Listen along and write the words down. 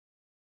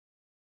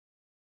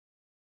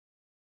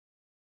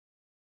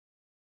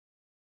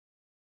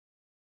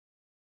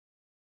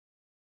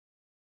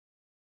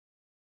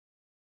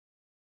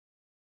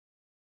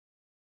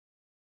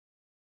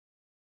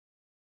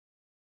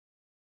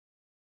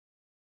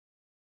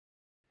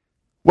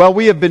Well,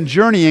 we have been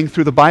journeying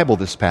through the Bible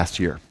this past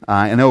year.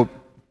 I know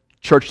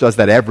church does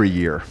that every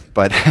year,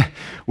 but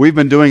we've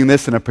been doing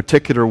this in a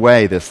particular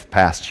way this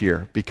past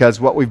year because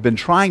what we've been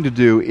trying to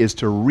do is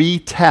to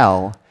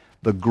retell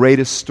the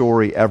greatest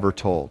story ever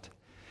told.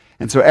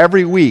 And so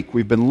every week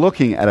we've been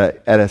looking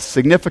at a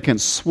significant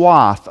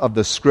swath of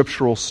the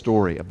scriptural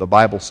story, of the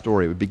Bible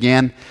story. We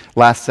began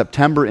last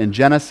September in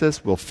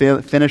Genesis. We'll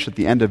finish at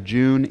the end of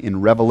June in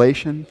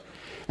Revelation.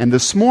 And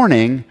this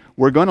morning,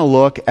 we're going to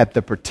look at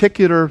the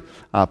particular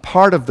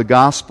part of the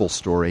gospel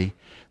story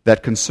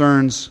that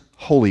concerns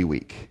Holy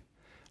Week,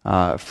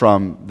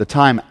 from the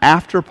time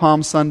after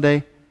Palm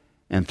Sunday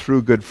and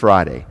through Good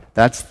Friday.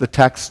 That's the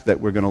text that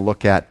we're going to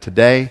look at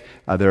today.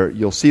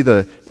 You'll see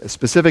the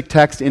specific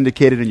text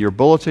indicated in your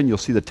bulletin. You'll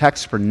see the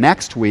text for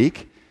next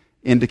week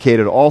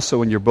indicated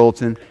also in your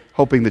bulletin,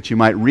 hoping that you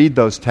might read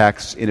those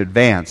texts in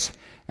advance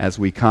as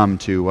we come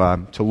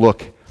to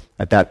look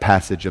at that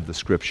passage of the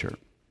Scripture.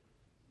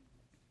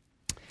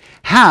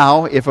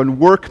 How, if a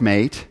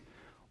workmate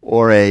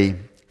or a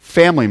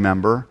family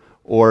member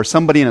or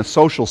somebody in a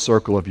social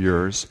circle of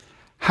yours,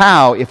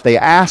 how, if they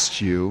asked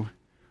you,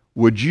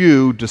 would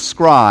you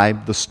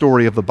describe the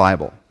story of the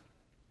Bible?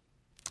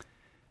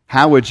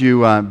 How would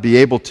you be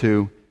able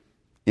to,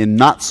 in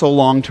not so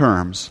long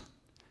terms,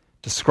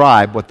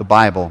 describe what the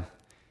Bible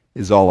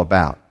is all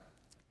about?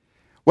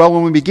 Well,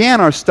 when we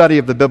began our study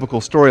of the biblical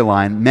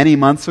storyline many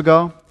months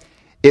ago,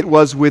 it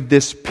was with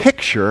this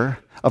picture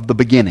of the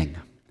beginning.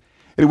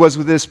 It was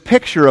with this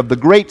picture of the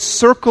great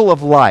circle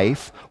of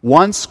life,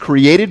 once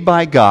created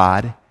by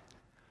God,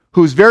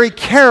 whose very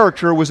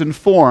character was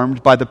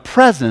informed by the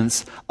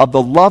presence of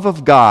the love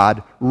of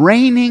God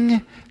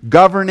reigning,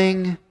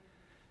 governing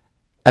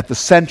at the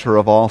center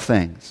of all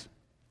things.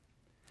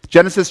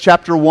 Genesis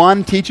chapter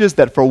 1 teaches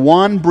that for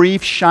one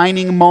brief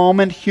shining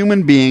moment,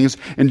 human beings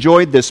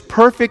enjoyed this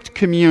perfect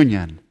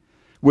communion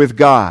with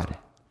God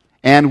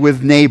and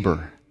with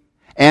neighbor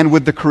and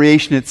with the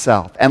creation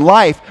itself. And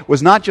life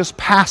was not just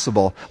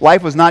passable.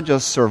 Life was not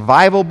just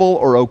survivable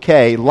or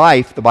okay.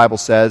 Life, the Bible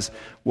says,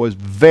 was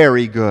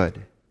very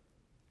good.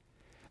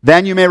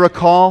 Then you may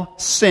recall,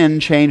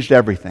 sin changed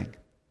everything.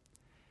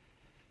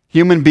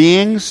 Human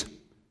beings,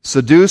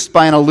 seduced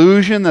by an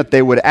illusion that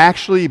they would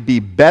actually be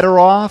better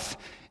off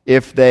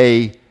if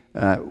they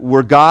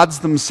were gods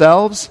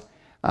themselves,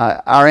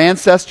 our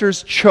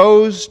ancestors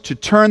chose to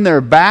turn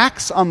their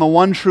backs on the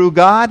one true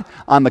God,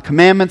 on the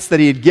commandments that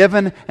He had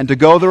given, and to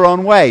go their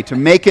own way, to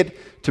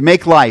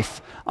make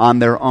life on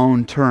their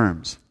own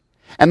terms.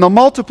 And the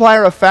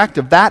multiplier effect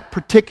of that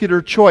particular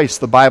choice,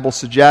 the Bible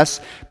suggests,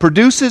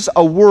 produces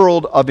a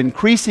world of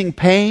increasing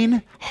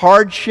pain,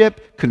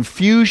 hardship,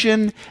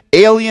 confusion,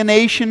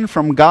 alienation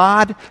from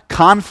God,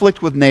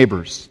 conflict with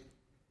neighbors.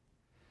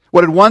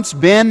 What had once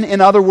been,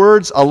 in other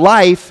words, a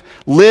life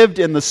lived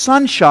in the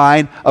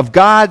sunshine of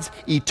God's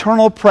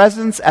eternal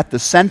presence at the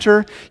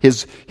center,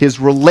 His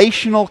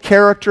relational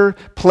character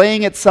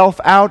playing itself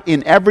out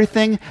in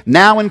everything,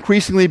 now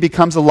increasingly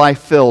becomes a life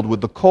filled with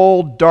the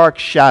cold, dark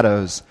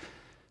shadows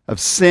of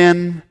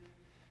sin,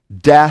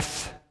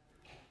 death,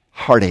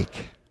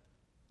 heartache.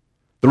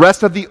 The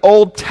rest of the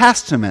Old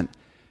Testament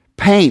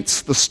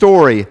paints the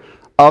story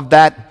of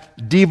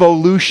that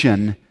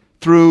devolution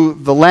through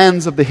the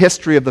lens of the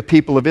history of the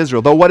people of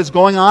Israel. Though what is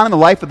going on in the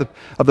life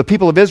of the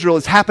people of Israel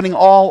is happening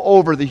all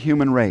over the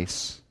human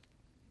race.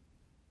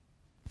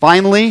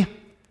 Finally,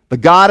 the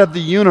God of the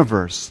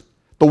universe,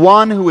 the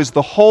one who is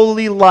the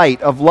holy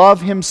light of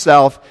love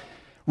Himself,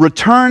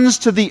 returns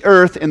to the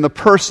earth in the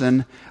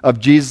person of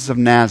Jesus of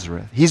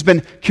Nazareth. He's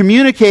been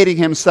communicating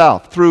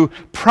Himself through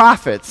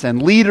prophets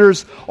and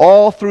leaders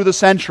all through the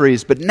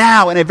centuries, but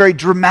now in a very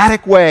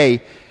dramatic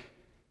way,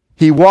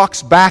 He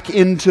walks back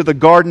into the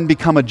garden,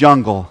 become a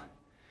jungle,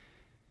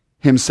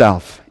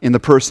 Himself in the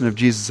person of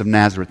Jesus of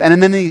Nazareth.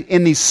 And then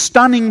in these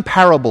stunning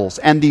parables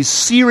and these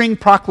searing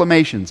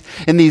proclamations,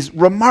 in these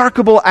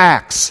remarkable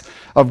acts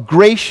of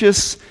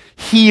gracious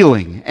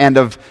healing and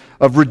of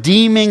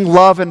redeeming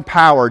love and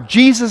power,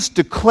 Jesus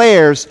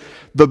declares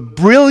the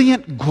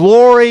brilliant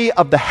glory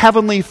of the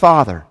Heavenly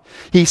Father.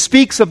 He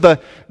speaks of the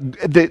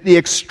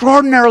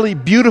extraordinarily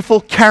beautiful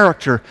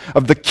character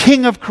of the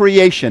King of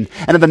creation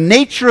and of the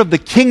nature of the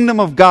kingdom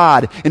of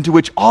God into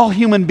which all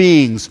human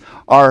beings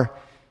are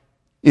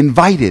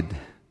invited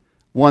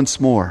once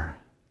more.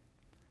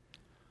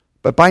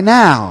 But by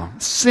now,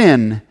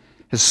 sin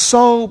has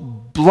so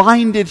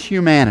blinded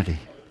humanity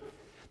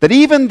that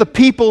even the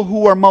people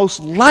who are most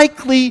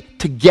likely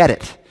to get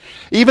it,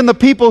 even the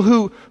people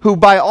who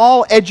by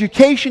all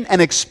education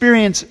and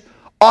experience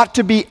ought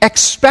to be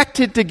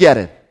expected to get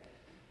it,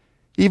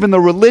 even the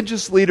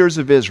religious leaders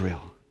of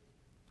Israel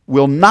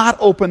will not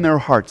open their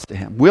hearts to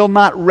Him, will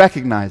not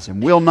recognize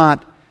Him, will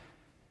not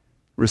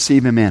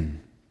receive Him in.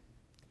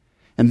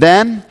 And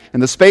then, in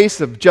the space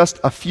of just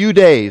a few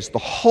days, the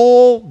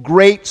whole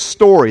great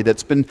story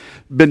that's been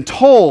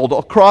told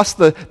across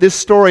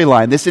this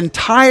storyline, this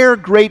entire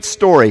great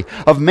story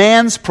of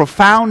man's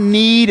profound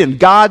need and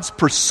God's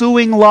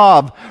pursuing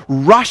love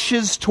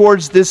rushes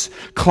towards this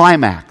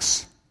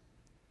climax.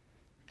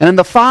 And in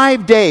the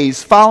 5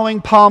 days following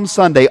Palm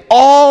Sunday,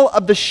 all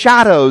of the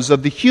shadows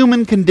of the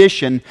human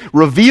condition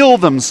reveal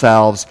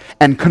themselves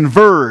and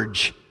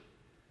converge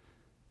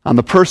on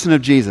the person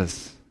of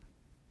Jesus.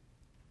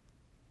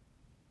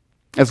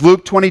 As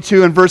Luke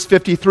 22 and verse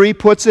 53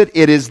 puts it,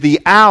 it is the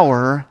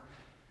hour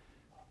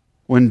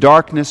when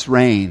darkness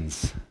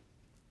reigns.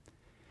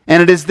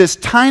 And it is this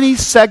tiny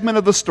segment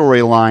of the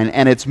storyline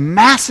and its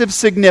massive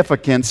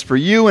significance for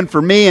you and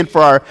for me and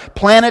for our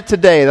planet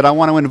today that I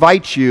want to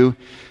invite you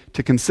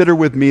to consider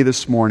with me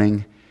this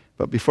morning.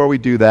 But before we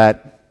do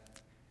that,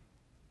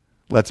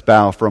 let's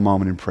bow for a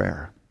moment in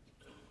prayer.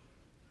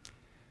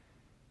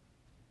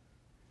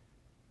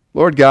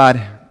 Lord God,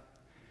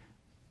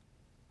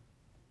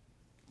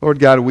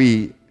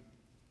 we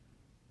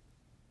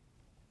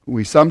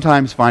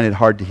sometimes find it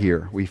hard to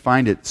hear. We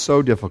find it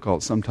so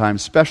difficult sometimes,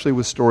 especially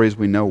with stories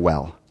we know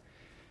well,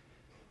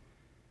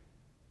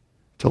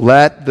 to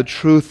let the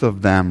truth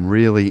of them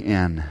really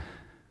in.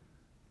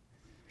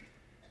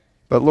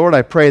 But Lord,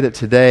 I pray that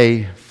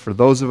today, for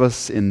those of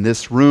us in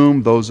this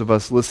room, those of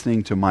us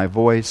listening to my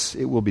voice,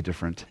 it will be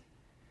different.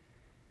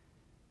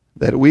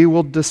 That we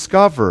will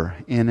discover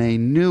in a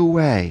new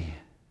way,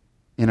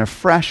 in a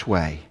fresh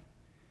way,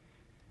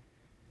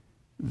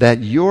 that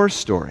your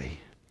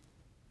story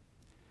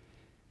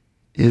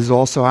is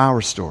also our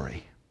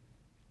story.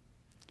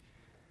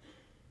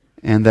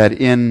 And that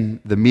in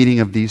the meeting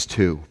of these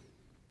two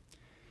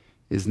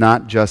is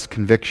not just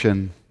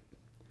conviction,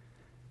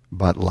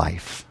 but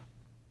life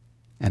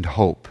and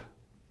hope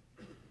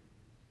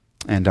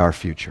and our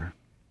future.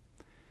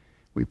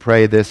 We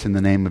pray this in the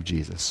name of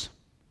Jesus.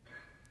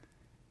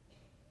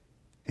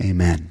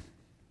 Amen.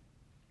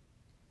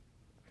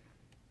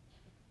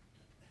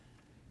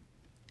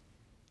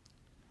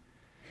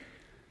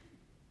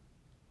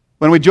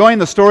 When we join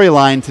the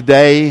storyline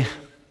today,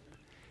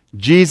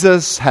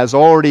 Jesus has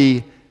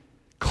already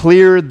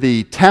cleared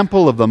the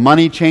temple of the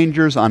money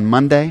changers on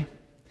Monday.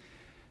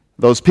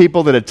 Those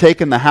people that had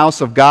taken the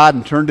house of God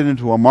and turned it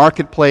into a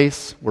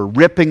marketplace were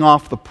ripping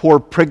off the poor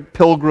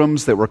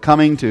pilgrims that were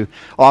coming to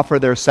offer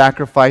their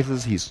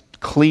sacrifices. He's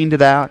cleaned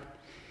it out.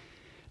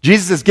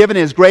 Jesus has given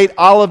his great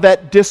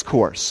Olivet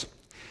discourse,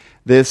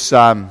 this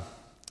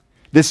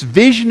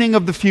visioning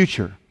of the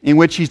future, in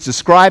which he's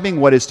describing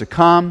what is to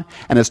come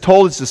and has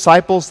told his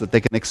disciples that they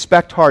can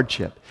expect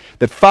hardship,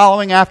 that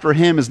following after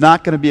him is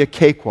not going to be a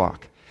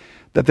cakewalk,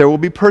 that there will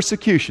be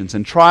persecutions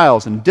and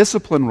trials and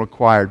discipline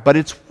required, but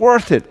it's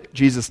worth it,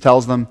 Jesus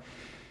tells them,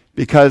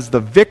 because the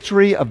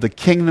victory of the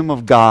kingdom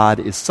of God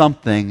is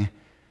something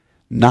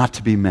not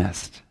to be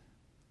missed.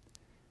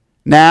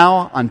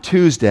 Now, on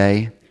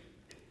Tuesday,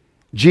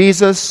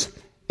 Jesus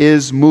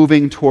is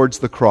moving towards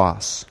the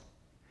cross.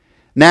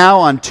 Now,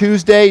 on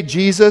Tuesday,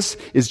 Jesus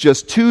is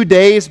just 2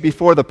 days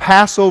before the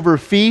Passover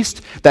feast,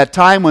 that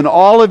time when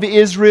all of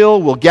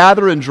Israel will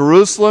gather in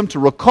Jerusalem to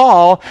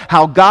recall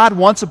how God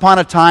once upon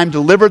a time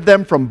delivered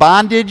them from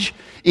bondage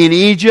in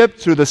Egypt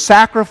through the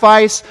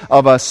sacrifice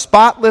of a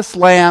spotless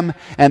lamb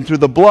and through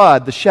the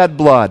blood, the shed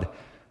blood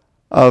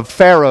of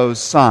Pharaoh's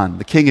son,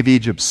 the king of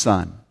Egypt's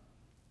son.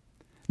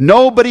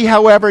 Nobody,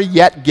 however,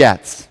 yet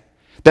gets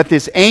that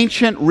this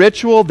ancient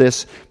ritual,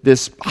 this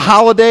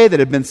holiday that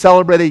had been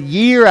celebrated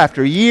year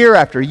after year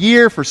after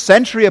year for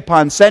century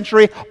upon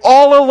century,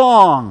 all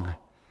along,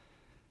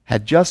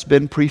 had just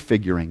been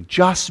prefiguring,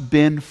 just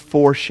been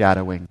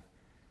foreshadowing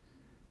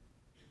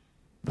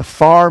the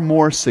far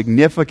more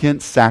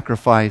significant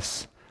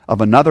sacrifice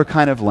of another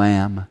kind of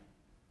lamb,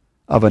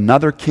 of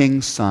another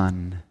king's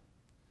son,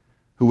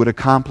 who would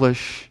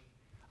accomplish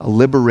a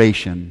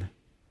liberation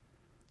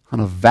on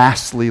a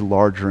vastly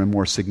larger and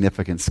more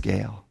significant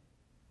scale.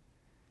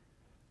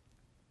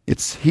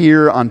 It's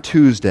here on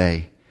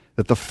Tuesday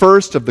that the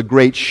first of the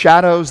great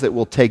shadows that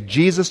will take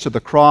Jesus to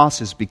the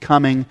cross is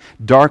becoming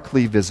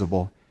darkly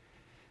visible.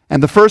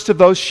 And the first of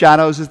those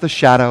shadows is the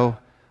shadow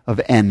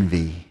of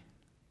envy.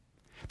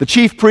 The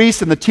chief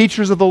priests and the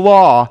teachers of the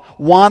law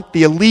want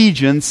the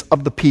allegiance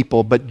of the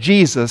people, but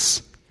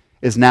Jesus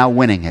is now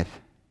winning it.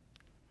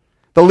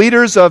 The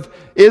leaders of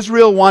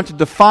Israel want to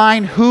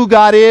define who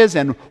God is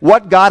and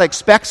what God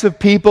expects of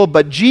people,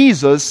 but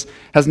Jesus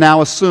has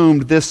now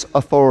assumed this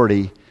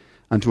authority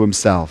unto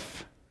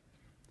himself.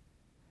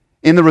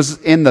 In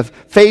the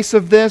face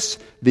of this,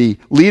 the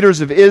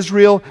leaders of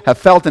Israel have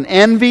felt an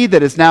envy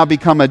that has now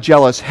become a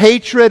jealous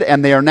hatred,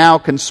 and they are now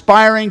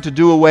conspiring to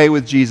do away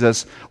with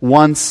Jesus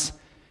once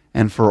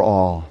and for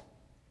all.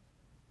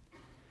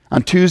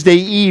 On Tuesday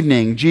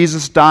evening,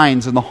 Jesus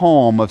dines in the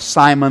home of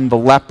Simon the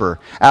leper,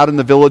 out in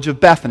the village of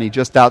Bethany,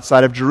 just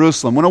outside of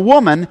Jerusalem, when a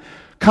woman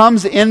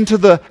comes into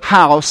the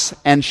house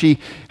and she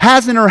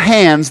has in her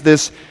hands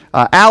this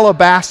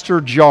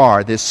alabaster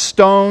jar, this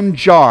stone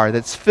jar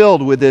that's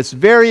filled with this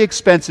very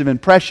expensive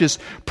and precious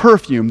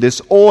perfume,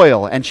 this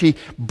oil. And she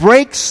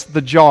breaks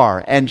the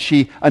jar and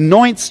she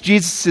anoints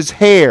Jesus'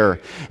 hair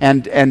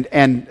and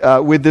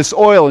with this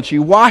oil, and she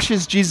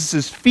washes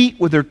Jesus' feet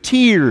with her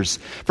tears,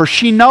 for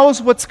she knows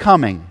what's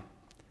coming.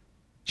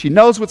 She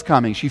knows what's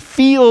coming. She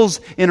feels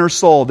in her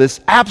soul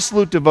this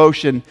absolute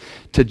devotion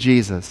to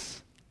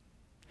Jesus.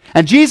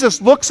 And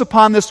Jesus looks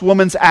upon this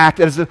woman's act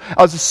as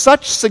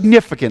such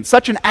significance,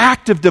 such an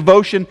act of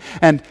devotion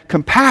and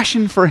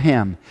compassion for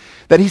him,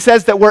 that he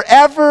says that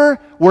wherever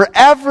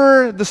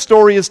the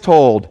story is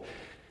told,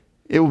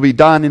 it will be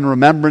done in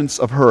remembrance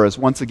of her, as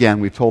once again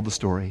we've told the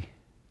story,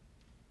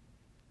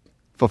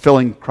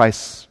 fulfilling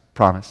Christ's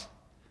promise.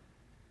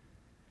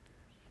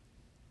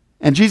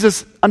 And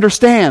Jesus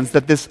understands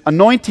that this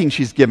anointing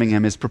she's giving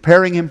him is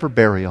preparing him for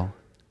burial.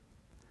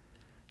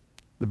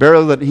 The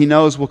burial that he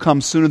knows will come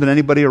sooner than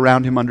anybody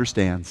around him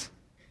understands.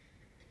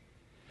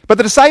 But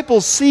the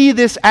disciples see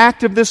this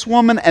act of this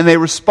woman and they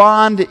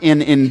respond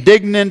in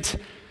indignant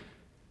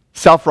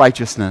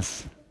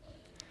self-righteousness.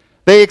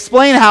 They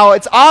explain how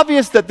it's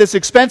obvious that this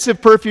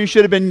expensive perfume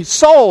should have been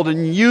sold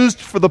and used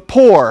for the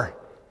poor.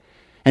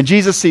 And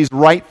Jesus sees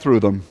right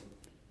through them.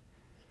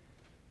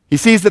 He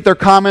sees that their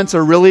comments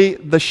are really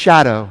the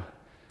shadow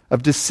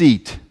of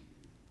deceit,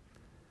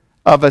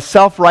 of a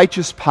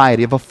self-righteous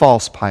piety, of a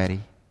false piety.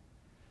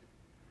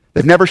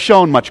 They've never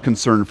shown much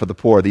concern for the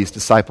poor, these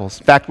disciples.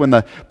 In fact, when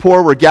the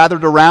poor were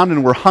gathered around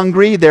and were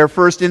hungry, their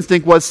first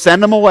instinct was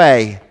send them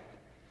away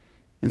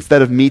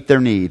instead of meet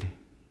their need.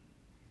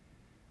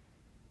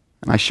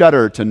 And I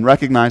shudder to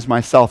recognize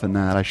myself in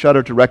that. I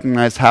shudder to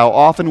recognize how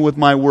often with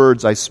my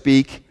words I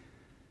speak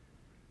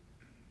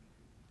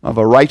of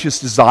a righteous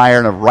desire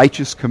and of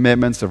righteous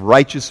commitments, of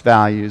righteous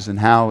values, and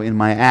how in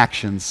my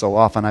actions so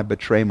often I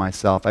betray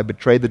myself. I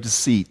betray the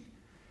deceit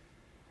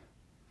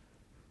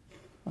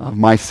of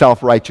my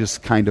self-righteous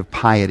kind of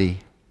piety.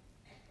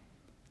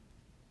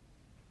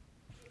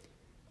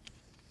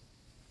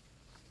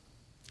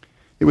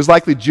 It was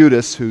likely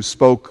Judas who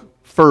spoke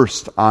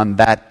first on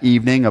that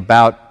evening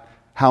about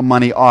how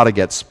money ought to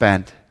get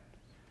spent.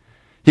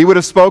 He would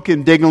have spoken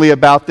indignantly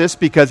about this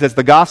because, as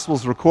the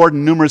Gospels record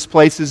in numerous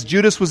places,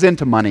 Judas was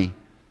into money.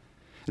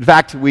 In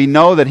fact, we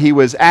know that he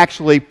was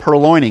actually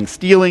purloining,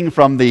 stealing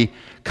from the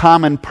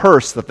common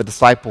purse that the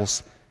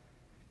disciples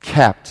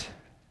kept.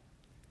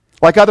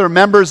 Like other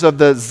members of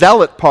the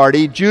Zealot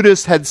party,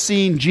 Judas had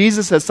seen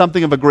Jesus as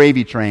something of a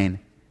gravy train.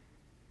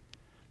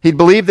 He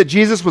believed that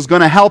Jesus was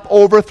going to help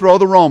overthrow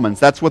the Romans.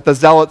 That's what the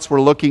Zealots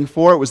were looking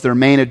for. It was their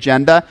main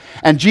agenda.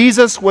 And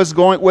Jesus was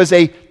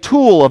a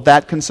tool of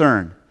that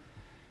concern.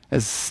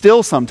 As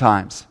still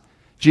sometimes,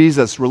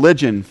 Jesus,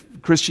 religion,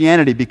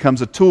 Christianity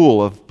becomes a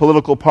tool of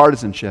political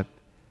partisanship.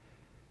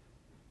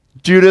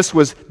 Judas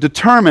was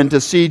determined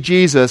to see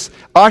Jesus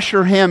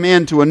usher him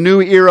into a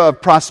new era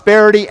of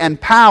prosperity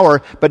and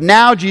power, but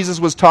now Jesus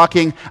was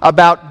talking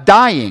about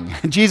dying.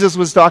 Jesus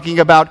was talking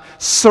about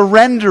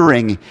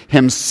surrendering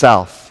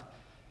himself.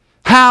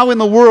 How in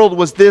the world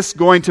was this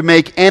going to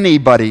make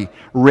anybody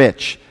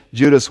rich?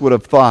 Judas would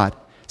have thought.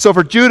 So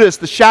for Judas,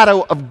 the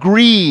shadow of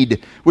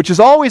greed, which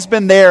has always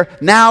been there,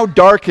 now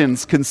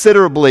darkens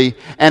considerably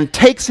and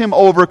takes him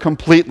over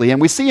completely. And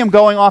we see him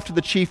going off to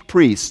the chief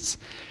priests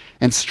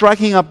and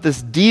striking up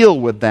this deal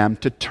with them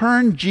to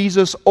turn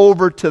Jesus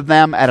over to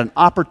them at an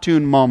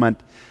opportune moment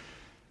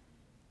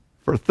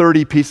for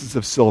 30 pieces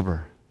of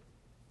silver.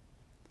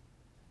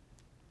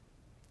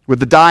 With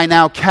the die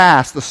now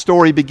cast, the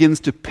story begins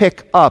to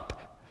pick up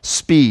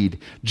speed.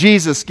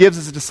 Jesus gives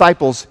his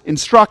disciples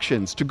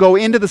instructions to go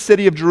into the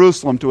city of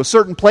Jerusalem, to a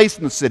certain place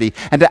in the city,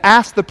 and to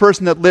ask the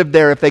person that lived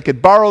there if they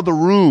could borrow the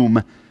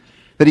room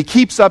that he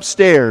keeps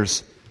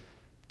upstairs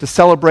to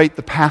celebrate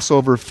the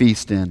Passover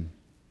feast in.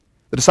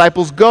 The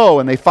disciples go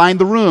and they find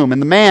the room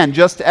and the man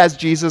just as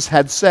Jesus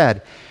had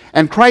said.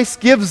 And Christ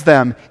gives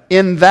them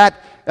in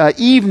that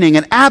evening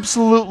an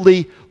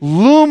absolutely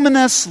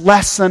luminous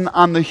lesson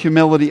on the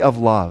humility of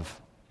love.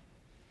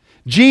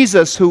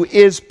 Jesus, who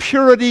is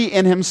purity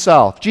in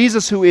himself,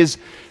 Jesus, who is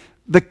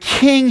the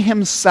King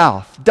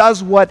himself,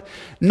 does what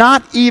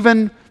not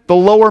even the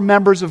lower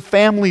members of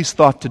families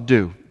thought to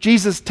do.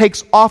 Jesus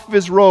takes off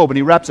his robe and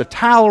he wraps a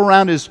towel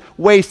around his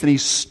waist and he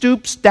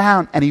stoops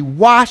down and he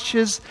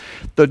washes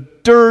the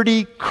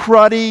dirty,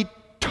 cruddy,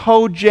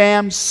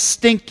 toe-jammed,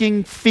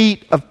 stinking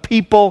feet of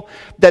people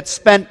that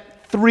spent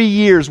 3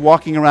 years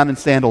walking around in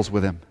sandals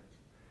with him,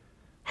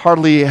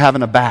 hardly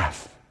having a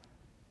bath.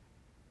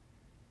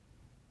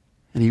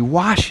 And he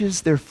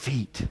washes their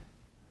feet,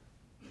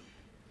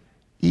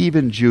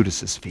 even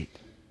Judas's feet.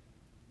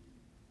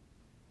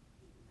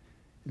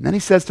 And then he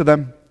says to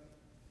them,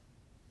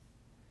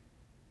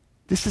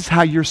 this is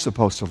how you're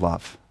supposed to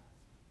love.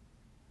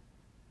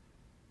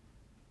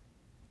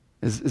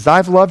 As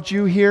I've loved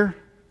you here,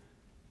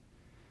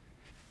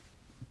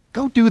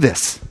 go do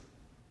this.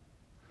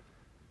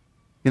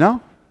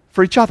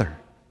 For each other.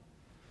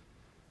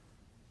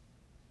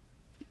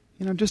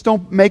 Just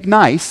don't make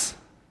nice.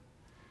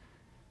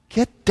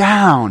 Get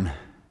down.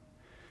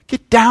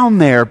 Get down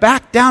there.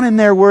 Back down in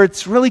there where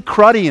it's really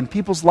cruddy in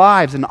people's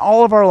lives and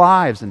all of our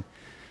lives. And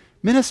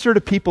minister to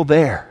people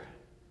there.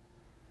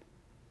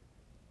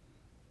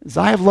 As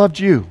I have loved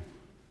you,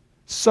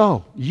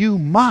 so you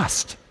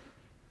must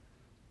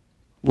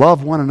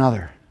love one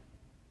another.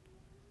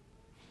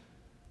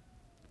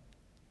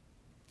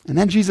 And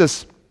then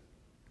Jesus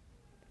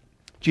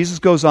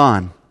goes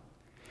on,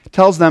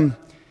 tells them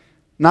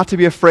not to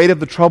be afraid of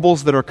the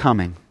troubles that are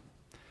coming.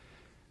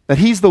 That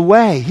He's the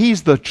way,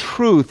 He's the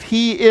truth,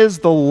 He is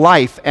the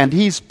life, and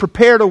He's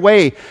prepared a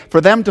way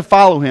for them to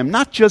follow Him,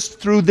 not just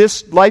through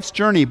this life's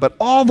journey, but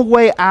all the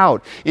way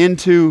out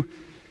into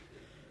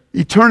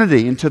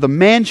eternity, into the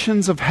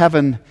mansions of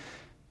heaven,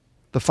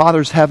 the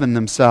Father's heaven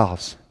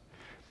themselves.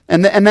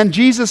 And then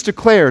Jesus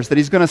declares that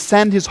He's going to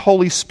send His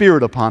Holy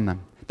Spirit upon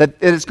them, that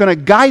it's going to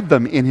guide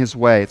them in His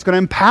way. It's going to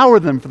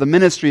empower them for the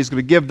ministry He's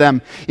going to give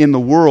them in the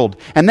world.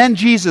 And then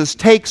Jesus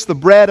takes the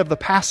bread of the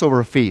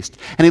Passover feast,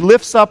 and He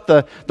lifts up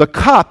the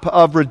cup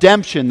of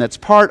redemption that's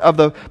part of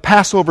the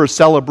Passover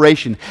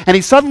celebration. And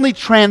He suddenly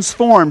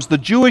transforms the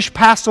Jewish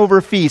Passover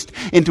feast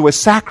into a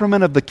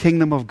sacrament of the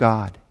kingdom of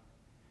God.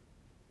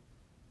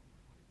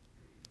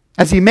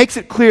 As He makes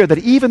it clear that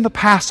even the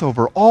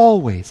Passover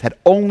always had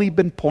only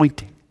been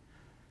pointing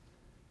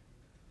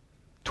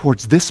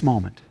towards this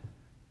moment,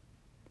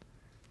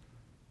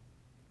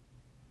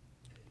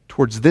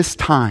 towards this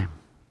time.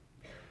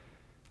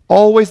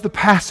 Always the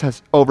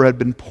Passover had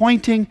been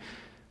pointing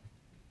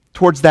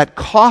towards that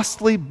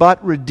costly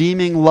but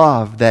redeeming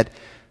love that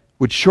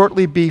would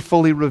shortly be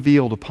fully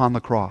revealed upon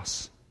the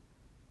cross.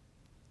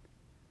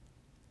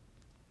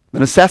 The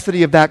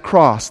necessity of that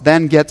cross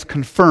then gets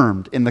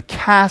confirmed in the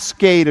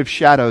cascade of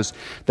shadows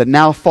that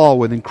now fall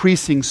with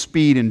increasing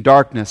speed and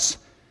darkness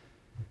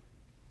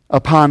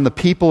upon the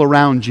people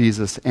around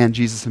Jesus and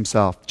Jesus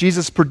Himself.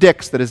 Jesus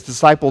predicts that His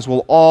disciples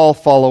will all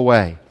fall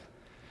away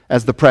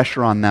as the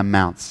pressure on them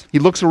mounts. He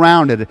looks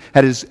around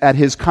at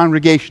his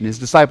congregation, His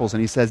disciples,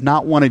 and He says,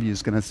 not one of you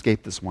is going to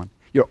escape this one.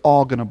 You're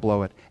all going to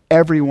blow it.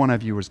 Every one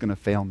of you is going to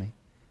fail me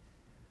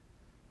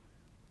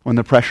when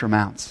the pressure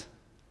mounts.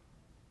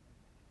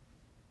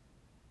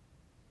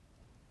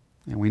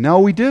 And we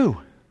know we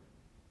do.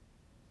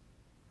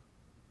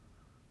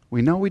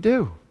 We know we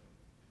do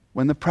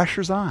when the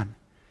pressure's on.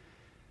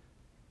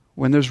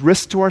 When there's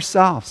risk to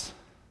ourselves,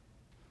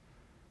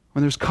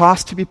 when there's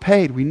cost to be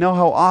paid, we know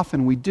how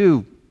often we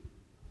do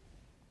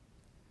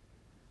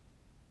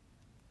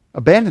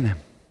abandon Him.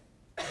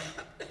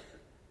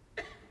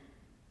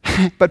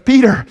 But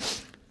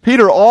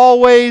Peter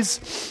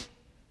always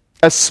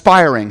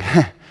aspiring,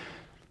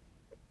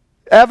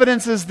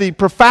 evidences the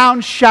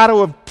profound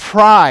shadow of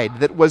pride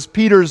that was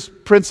Peter's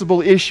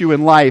principal issue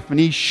in life. And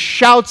he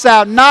shouts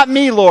out, not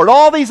me, Lord.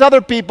 All these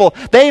other people,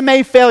 they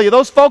may fail you.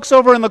 Those folks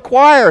over in the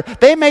choir,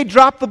 they may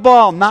drop the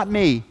ball. Not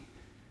me.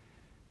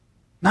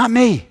 Not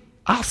me.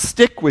 I'll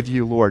stick with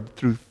you, Lord,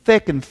 through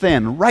thick and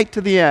thin, right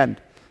to the end.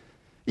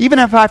 Even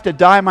if I have to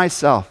die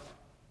myself.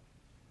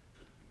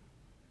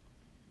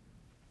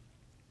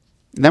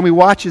 And then we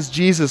watch as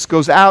Jesus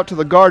goes out to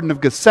the Garden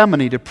of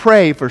Gethsemane to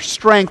pray for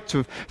strength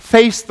to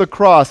face the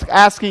cross,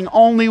 asking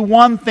only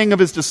one thing of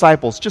His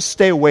disciples: just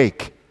stay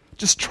awake.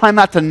 Just try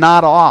not to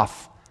nod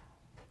off.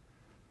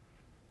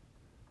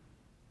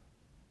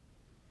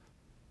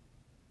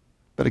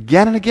 But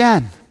again and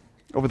again,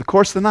 over the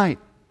course of the night,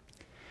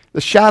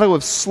 the shadow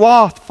of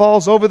sloth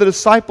falls over the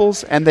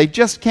disciples, and they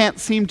just can't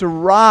seem to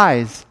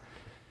rise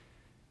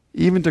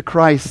even to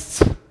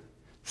Christ's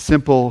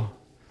simple,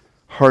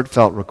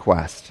 heartfelt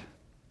request.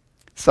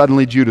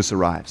 Suddenly Judas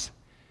arrives.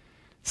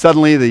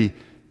 Suddenly the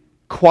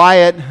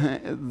quiet,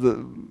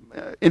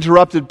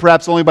 interrupted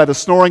perhaps only by the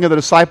snoring of the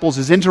disciples,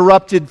 is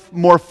interrupted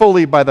more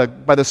fully by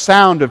the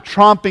sound of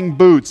tromping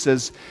boots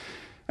as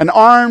an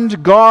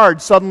armed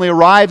guard suddenly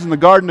arrives in the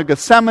Garden of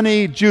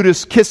Gethsemane.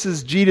 Judas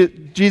kisses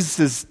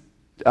Jesus'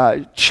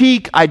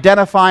 cheek,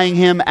 identifying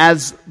him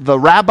as the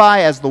rabbi,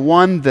 as the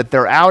one that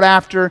they're out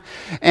after.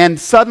 And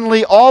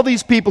suddenly all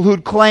these people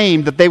who'd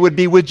claimed that they would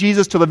be with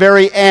Jesus to the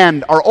very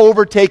end are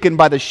overtaken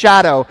by the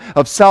shadow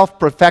of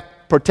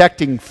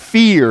self-protecting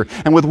fear.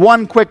 And with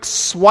one quick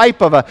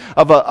swipe of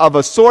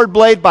a sword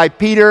blade by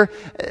Peter,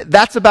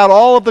 that's about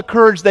all of the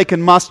courage they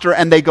can muster,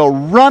 and they go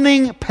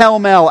running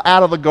pell-mell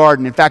out of the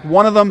garden. In fact,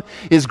 one of them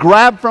is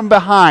grabbed from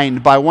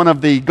behind by one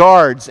of the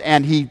guards,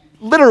 and he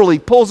literally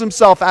pulls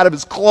himself out of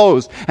his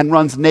clothes and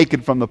runs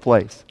naked from the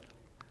place.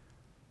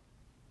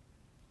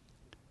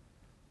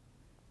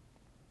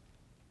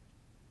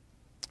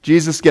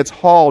 Jesus gets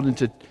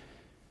hauled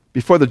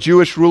before the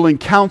Jewish ruling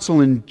council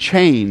in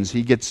chains.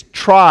 He gets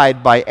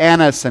tried by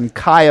Annas and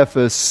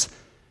Caiaphas.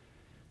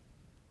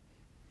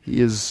 He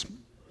is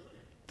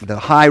the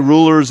high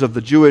rulers of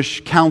the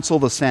Jewish council,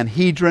 the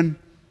Sanhedrin.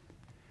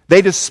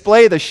 They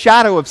display the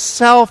shadow of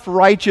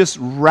self-righteous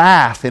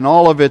wrath in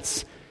all of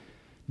its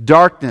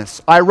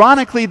darkness.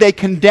 Ironically, they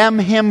condemn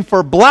him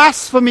for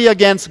blasphemy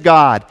against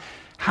God.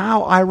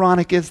 How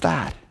ironic is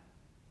that?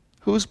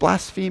 Who's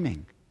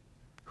blaspheming?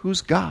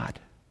 Who's God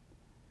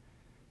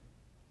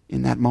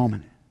in that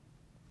moment?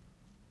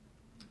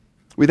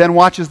 We then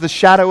watch as the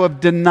shadow of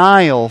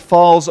denial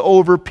falls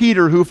over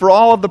Peter, who for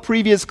all of the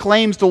previous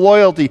claims to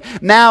loyalty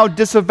now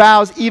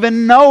disavows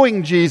even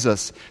knowing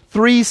Jesus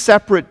 3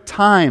 separate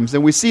times.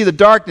 And we see the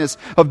darkness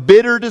of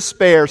bitter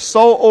despair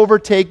so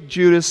overtake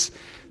Judas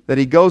that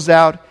he goes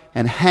out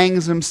and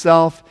hangs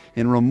himself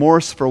in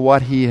remorse for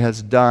what he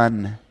has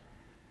done.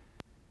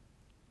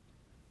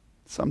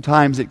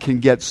 Sometimes it can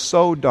get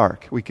so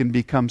dark, we can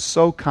become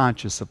so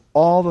conscious of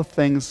all the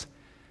things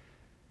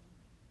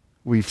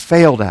we've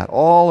failed at,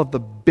 all of the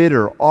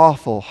bitter,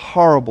 awful,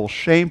 horrible,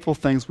 shameful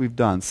things we've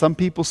done. Some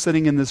people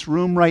sitting in this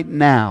room right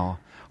now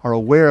are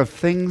aware of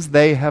things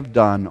they have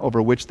done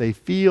over which they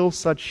feel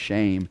such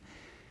shame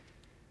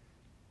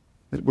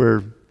that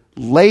we're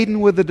laden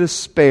with a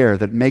despair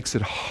that makes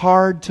it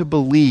hard to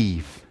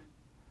believe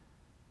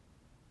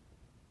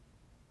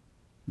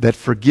that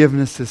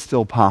forgiveness is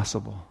still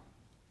possible.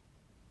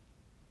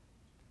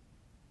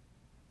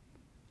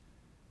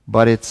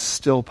 But it's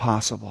still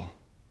possible.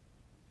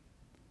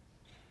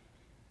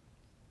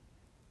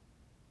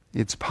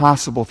 It's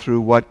possible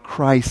through what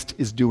Christ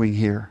is doing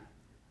here.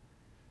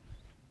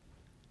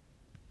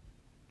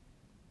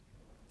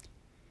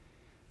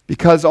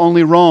 Because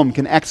only Rome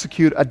can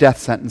execute a death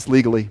sentence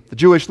legally, the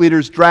Jewish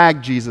leaders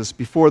drag Jesus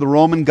before the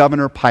Roman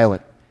governor Pilate.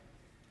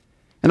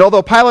 And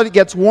although Pilate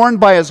gets warned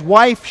by his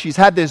wife, she's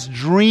had this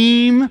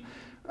dream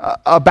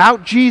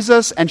about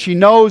Jesus, and she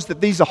knows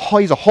that he's a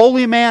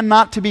holy man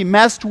not to be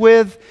messed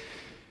with.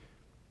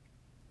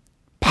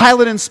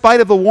 Pilate, in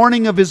spite of the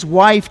warning of his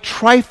wife,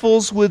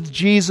 trifles with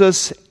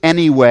Jesus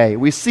anyway.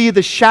 We see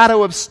the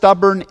shadow of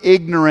stubborn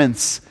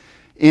ignorance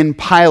in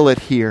Pilate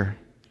here.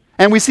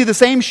 And we see the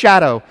same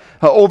shadow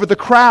over the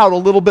crowd a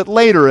little bit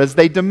later as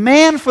they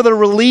demand for the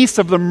release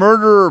of the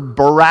murderer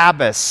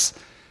Barabbas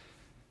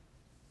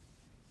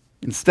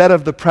instead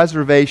of the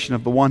preservation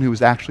of the one who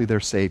is actually their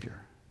Savior.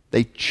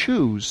 They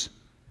choose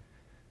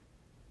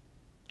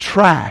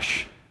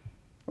trash,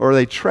 or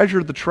they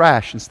treasure the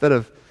trash instead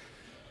of,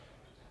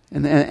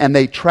 and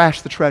they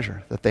trash the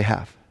treasure that they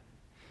have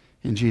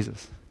in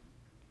Jesus.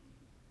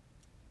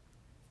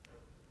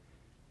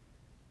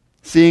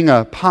 Seeing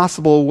a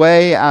possible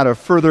way out of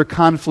further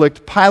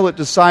conflict, Pilate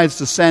decides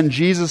to send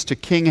Jesus to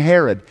King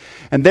Herod.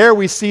 And there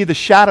we see the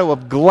shadow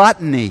of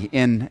gluttony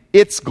in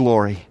its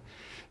glory.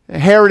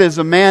 Herod is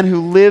a man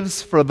who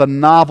lives for the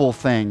novel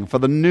thing, for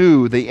the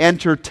new, the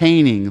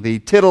entertaining, the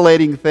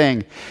titillating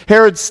thing.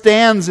 Herod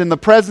stands in the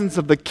presence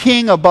of the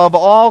king above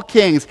all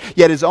kings,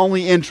 yet his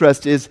only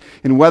interest is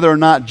in whether or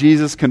not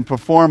Jesus can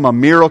perform a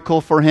miracle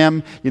for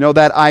him. You know,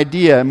 that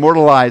idea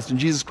immortalized in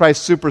Jesus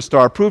Christ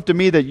Superstar. Prove to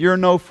me that you're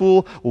no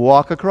fool.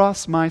 Walk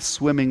across my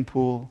swimming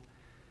pool.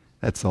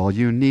 That's all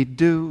you need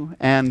do,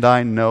 and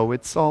I know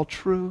it's all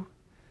true.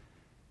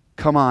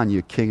 Come on,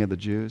 you king of the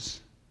Jews.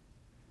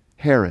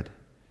 Herod,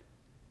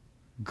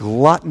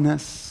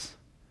 gluttonous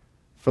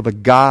for the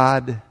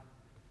God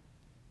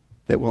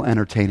that will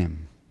entertain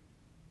him.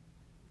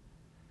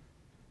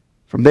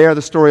 From there,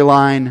 the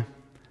storyline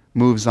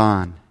moves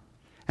on.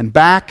 And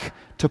back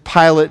to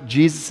Pilate,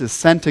 Jesus is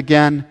sent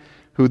again,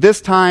 who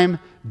this time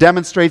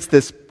demonstrates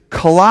this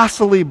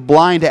colossally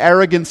blind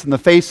arrogance in the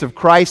face of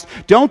Christ.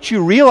 Don't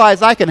you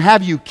realize I can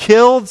have you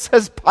killed,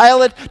 says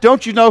Pilate?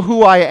 Don't you know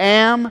who I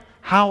am?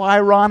 How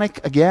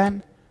ironic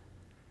again.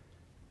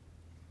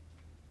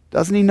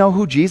 Doesn't he know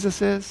who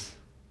Jesus is?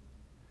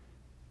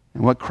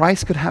 And what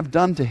Christ could have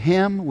done to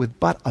him with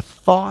but a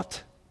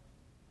thought?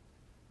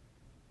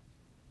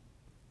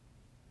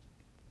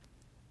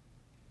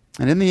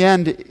 And in the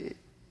end,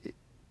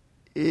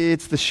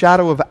 it's the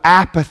shadow of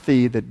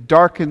apathy that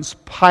darkens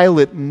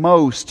Pilate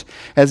most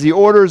as he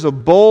orders a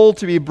bowl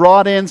to be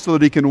brought in so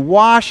that he can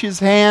wash his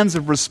hands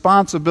of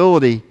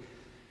responsibility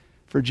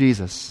for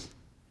Jesus.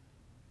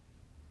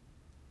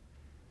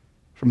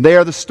 From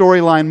there, the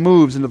storyline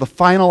moves into the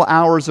final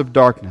hours of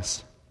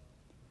darkness.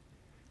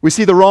 We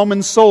see the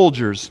Roman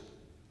soldiers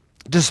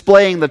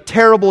displaying the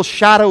terrible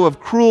shadow of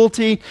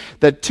cruelty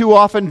that too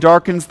often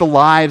darkens the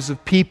lives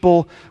of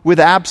people with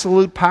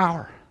absolute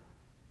power.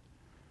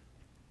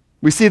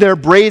 We see their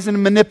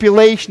brazen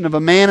manipulation of a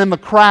man in the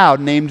crowd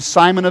named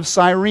Simon of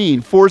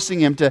Cyrene, forcing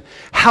him to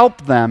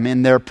help them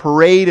in their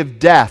parade of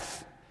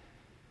death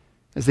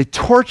as they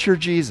torture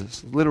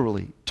Jesus,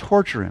 literally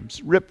torture him,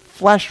 rip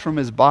flesh from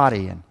his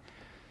body and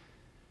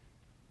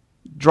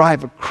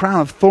drive a crown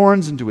of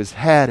thorns into his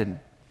head and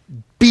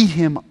beat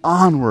him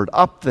onward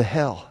up the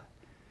hill.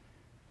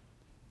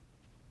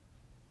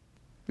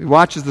 We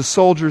watch as the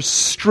soldiers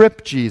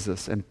strip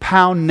Jesus and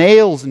pound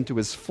nails into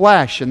his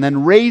flesh and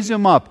then raise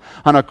him up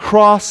on a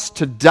cross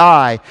to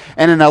die.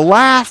 And in a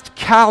last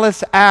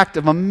callous act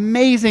of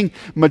amazing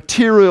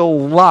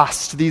material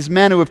lust, these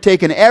men who have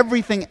taken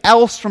everything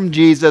else from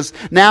Jesus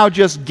now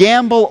just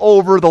gamble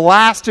over the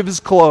last of his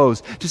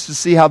clothes just to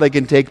see how they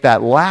can take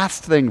that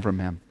last thing from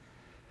him.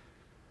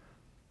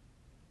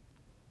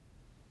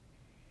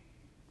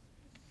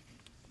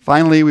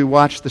 Finally, we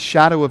watch the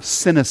shadow of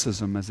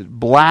cynicism as it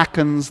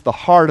blackens the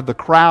heart of the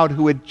crowd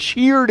who had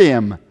cheered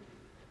him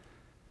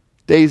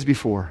days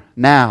before,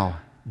 now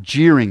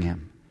jeering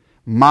him,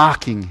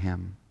 mocking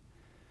him,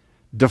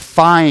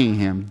 defying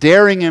him,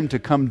 daring him to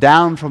come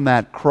down from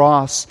that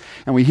cross.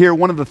 And we hear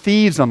one of the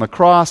thieves on the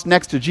cross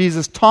next to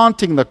Jesus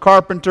taunting the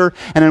carpenter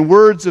and in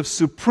words of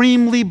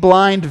supremely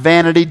blind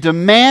vanity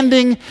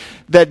demanding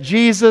that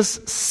Jesus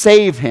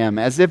save him,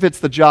 as if it's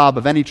the job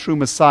of any true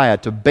Messiah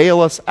to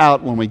bail us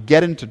out when we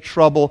get into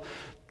trouble,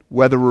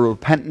 whether we're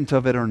repentant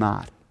of it or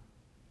not.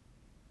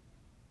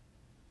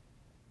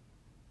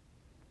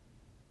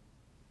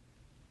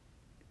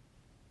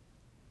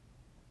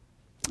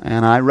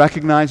 And I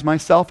recognize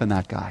myself in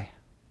that guy.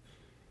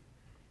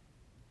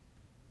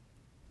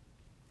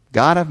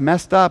 God, I've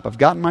messed up. I've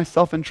gotten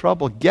myself in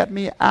trouble. Get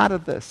me out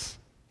of this.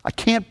 I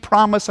can't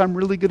promise I'm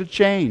really going to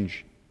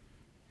change.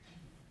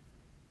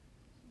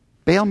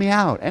 Bail me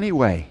out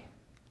anyway.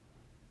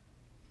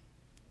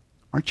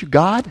 Aren't you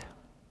God?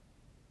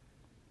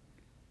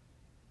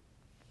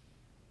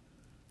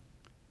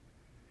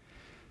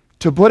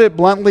 To put it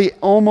bluntly,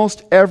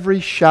 almost every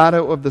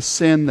shadow of the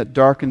sin that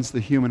darkens the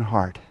human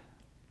heart,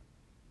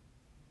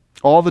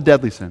 all the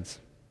deadly sins,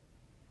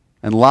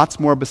 and lots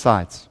more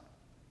besides,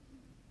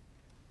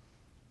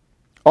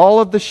 all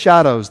of the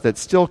shadows that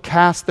still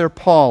cast their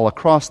pall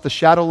across the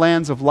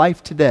shadowlands of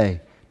life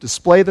today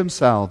display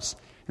themselves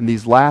in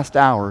these last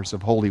hours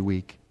of Holy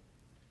Week.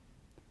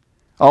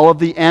 All of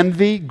the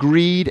envy,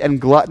 greed,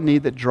 and gluttony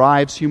that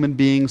drives human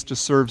beings to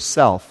serve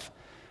self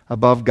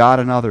above God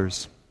and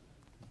others.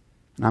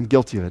 And I'm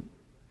guilty of it.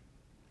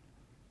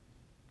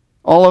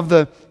 All of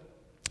the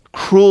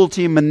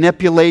cruelty,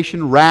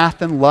 manipulation,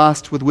 wrath, and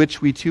lust with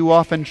which we too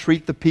often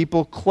treat the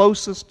people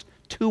closest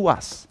to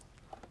us.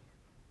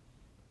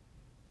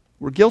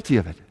 We're guilty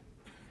of it.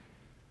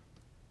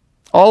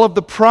 All of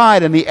the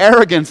pride and the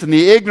arrogance and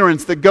the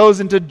ignorance that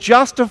goes into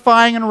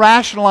justifying and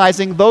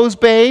rationalizing those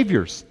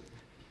behaviors.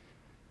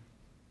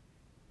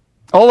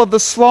 All of the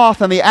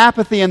sloth and the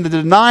apathy and the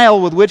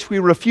denial with which we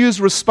refuse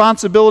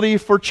responsibility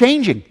for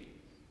changing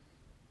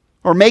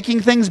or making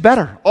things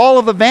better. All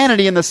of the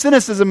vanity and the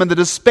cynicism and the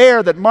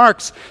despair that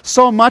marks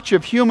so much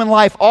of human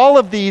life. All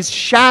of these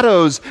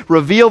shadows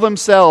reveal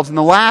themselves in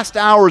the last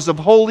hours of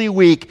Holy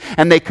Week,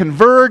 and they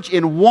converge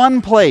in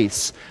one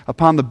place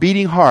upon the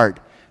beating heart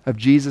of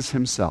Jesus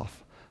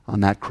himself on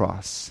that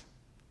cross.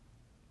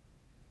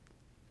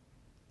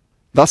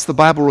 Thus the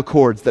Bible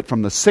records that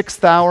from the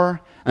 6th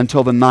hour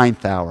until the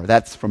 9th hour,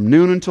 that's from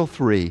noon until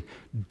 3,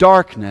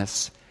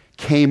 darkness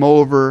came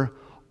over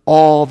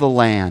all the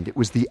land. It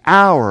was the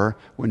hour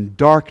when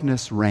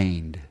darkness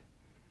reigned.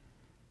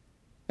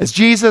 As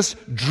Jesus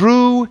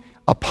drew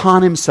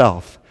upon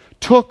himself,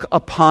 took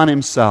upon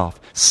himself,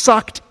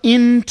 sucked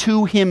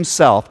into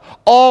himself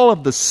all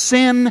of the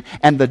sin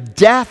and the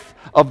death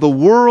of the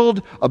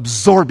world,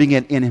 absorbing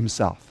it in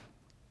himself,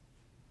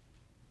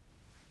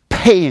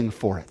 paying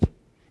for it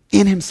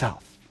in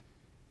himself,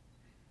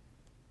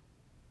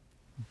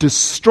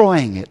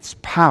 destroying its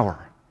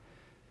power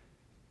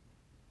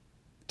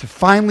to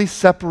finally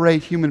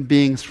separate human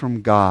beings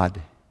from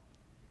God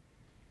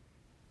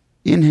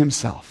in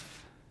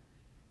himself.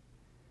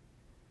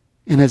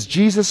 And as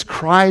Jesus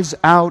cries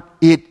out,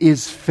 "It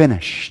is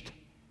finished,"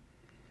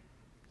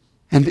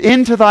 and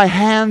into thy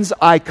hands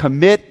I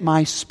commit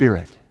my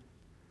spirit,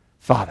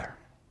 Father,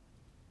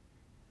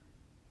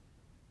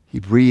 he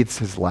breathes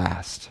his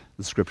last,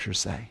 the scriptures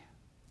say.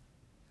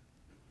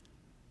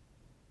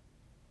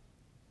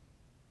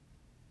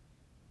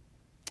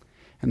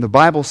 And the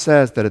Bible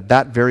says that at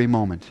that very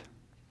moment,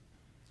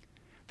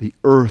 the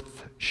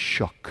earth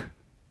shook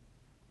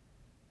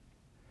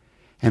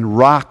and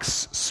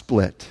rocks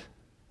split.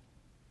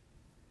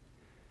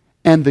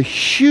 And the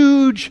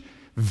huge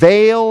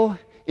veil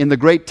in the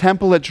great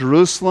temple at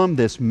Jerusalem,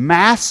 this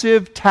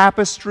massive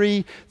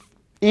tapestry,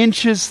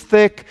 inches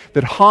thick,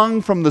 that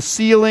hung from the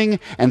ceiling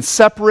and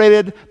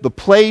separated the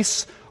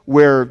place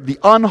where the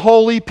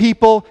unholy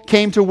people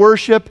came to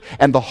worship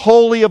and the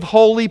holy of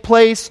holy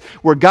place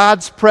where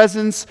God's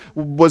presence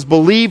was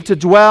believed to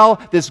dwell,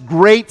 this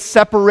great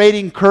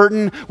separating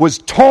curtain was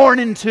torn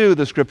in two,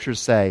 the scriptures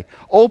say,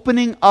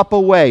 opening up a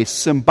way,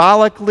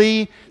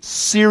 symbolically,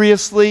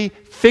 seriously,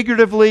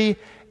 figuratively,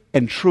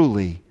 and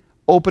truly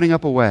opening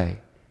up a way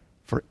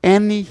for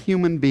any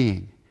human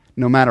being,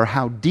 no matter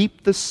how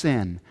deep the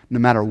sin, no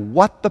matter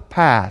what the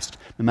past,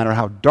 no matter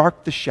how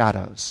dark the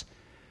shadows,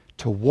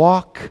 to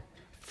walk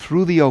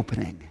through the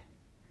opening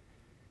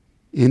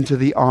into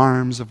the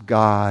arms of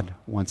God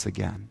once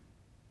again.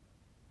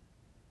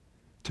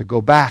 To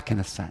go back, in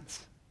a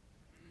sense,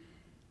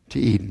 to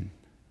Eden.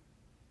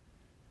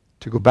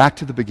 To go back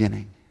to the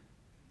beginning.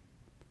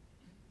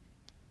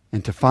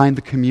 And to find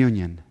the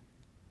communion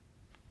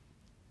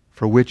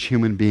for which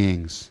human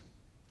beings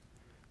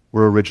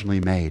were originally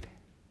made.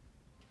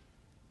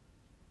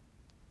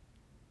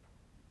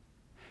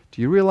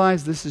 Do you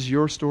realize this is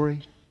your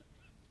story?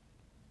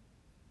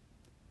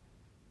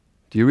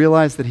 Do you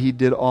realize that he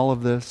did all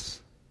of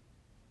this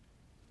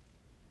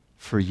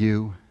for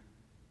you,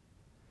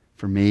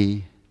 for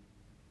me,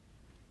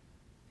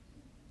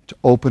 to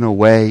open a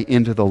way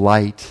into the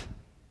light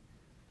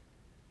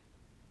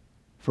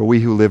for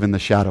we who live in the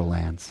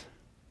shadowlands?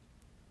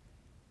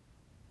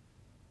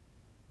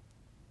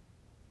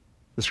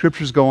 The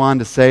scriptures go on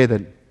to say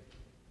that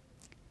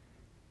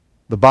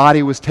the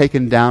body was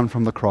taken down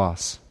from the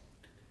cross.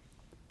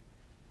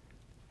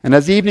 And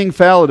as evening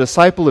fell, a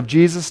disciple of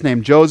Jesus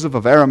named Joseph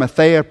of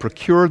Arimathea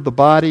procured the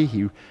body.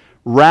 He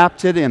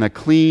wrapped it in a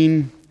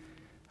clean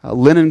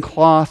linen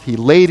cloth. He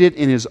laid it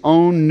in his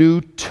own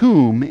new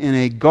tomb in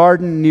a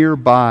garden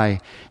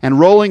nearby. And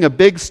rolling a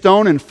big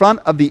stone in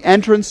front of the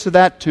entrance to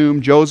that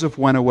tomb, Joseph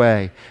went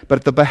away. But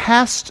at the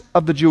behest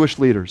of the Jewish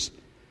leaders,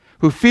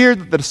 who feared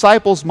that the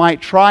disciples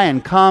might try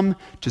and come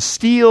to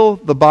steal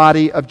the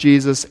body of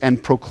Jesus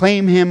and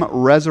proclaim him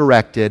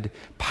resurrected,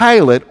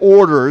 Pilate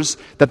orders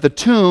that the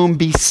tomb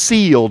be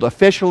sealed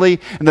officially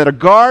and that a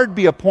guard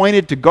be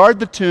appointed to guard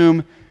the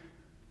tomb,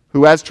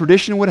 who, as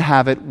tradition would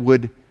have it,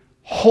 would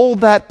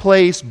hold that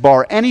place,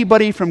 bar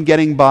anybody from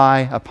getting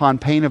by upon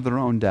pain of their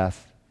own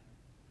death.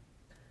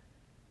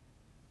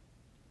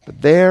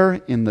 But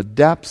there in the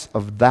depths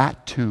of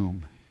that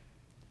tomb,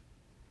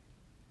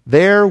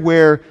 there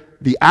where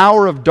the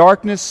hour of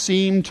darkness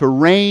seemed to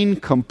reign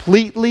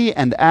completely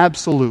and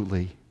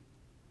absolutely,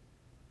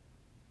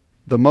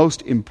 the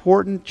most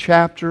important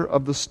chapter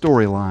of the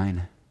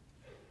storyline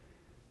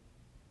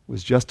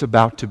was just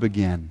about to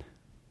begin.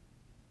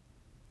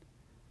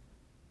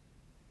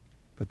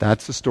 But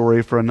that's the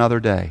story for another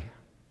day,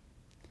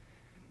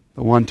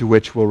 the one to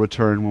which we'll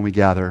return when we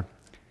gather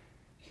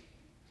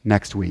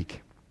next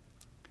week.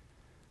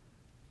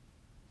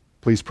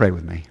 Please pray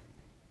with me.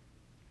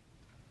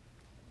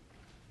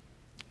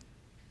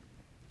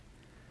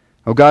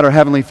 O God, our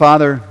Heavenly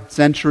Father,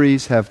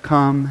 centuries have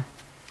come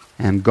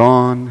and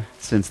gone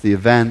since the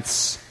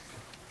events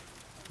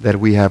that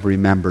we have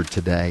remembered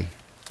today.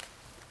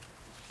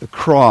 The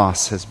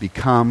cross has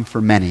become,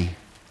 for many,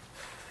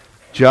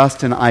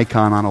 just an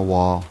icon on a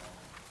wall,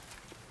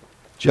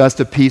 just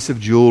a piece of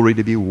jewelry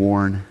to be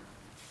worn,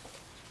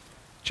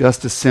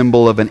 just a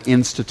symbol of an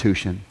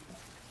institution,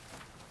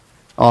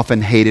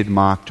 often hated,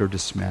 mocked, or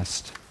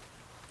dismissed.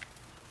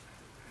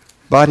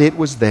 But it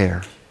was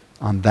there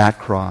on that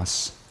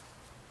cross.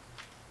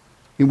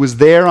 It was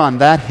there on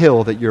that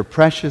hill that your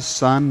precious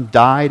Son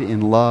died in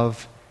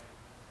love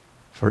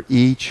for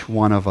each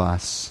one of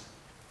us.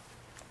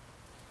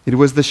 It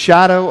was the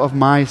shadow of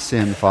my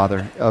sin,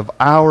 Father, of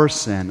our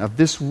sin, of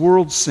this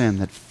world's sin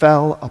that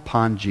fell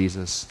upon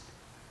Jesus.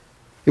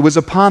 It was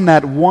upon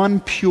that one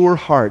pure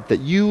heart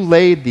that you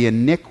laid the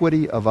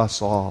iniquity of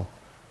us all.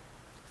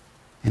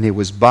 And it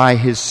was by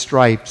his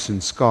stripes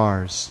and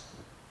scars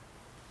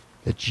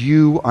that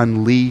you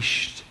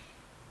unleashed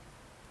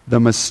the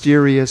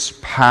mysterious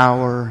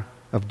power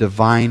of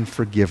divine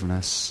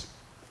forgiveness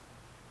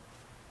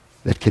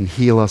that can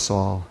heal us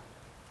all.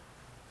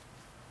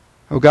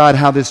 Oh God,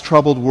 how this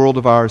troubled world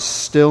of ours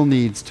still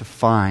needs to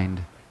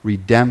find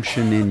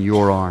redemption in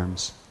your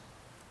arms.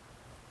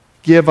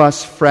 Give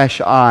us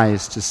fresh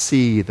eyes to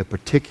see the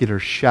particular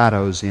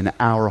shadows in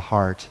our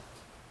heart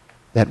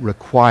that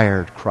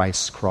required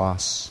Christ's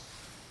cross.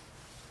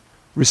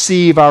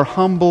 Receive our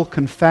humble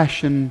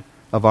confession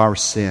of our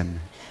sin.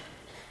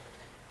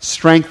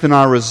 Strengthen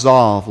our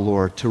resolve,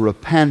 Lord, to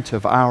repent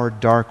of our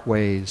dark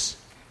ways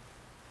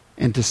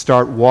and to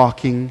start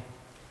walking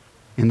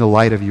in the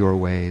light of your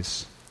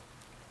ways.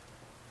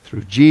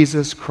 Through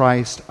Jesus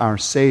Christ, our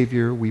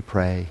Savior, we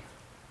pray.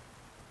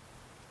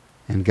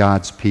 And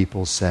God's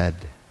people said,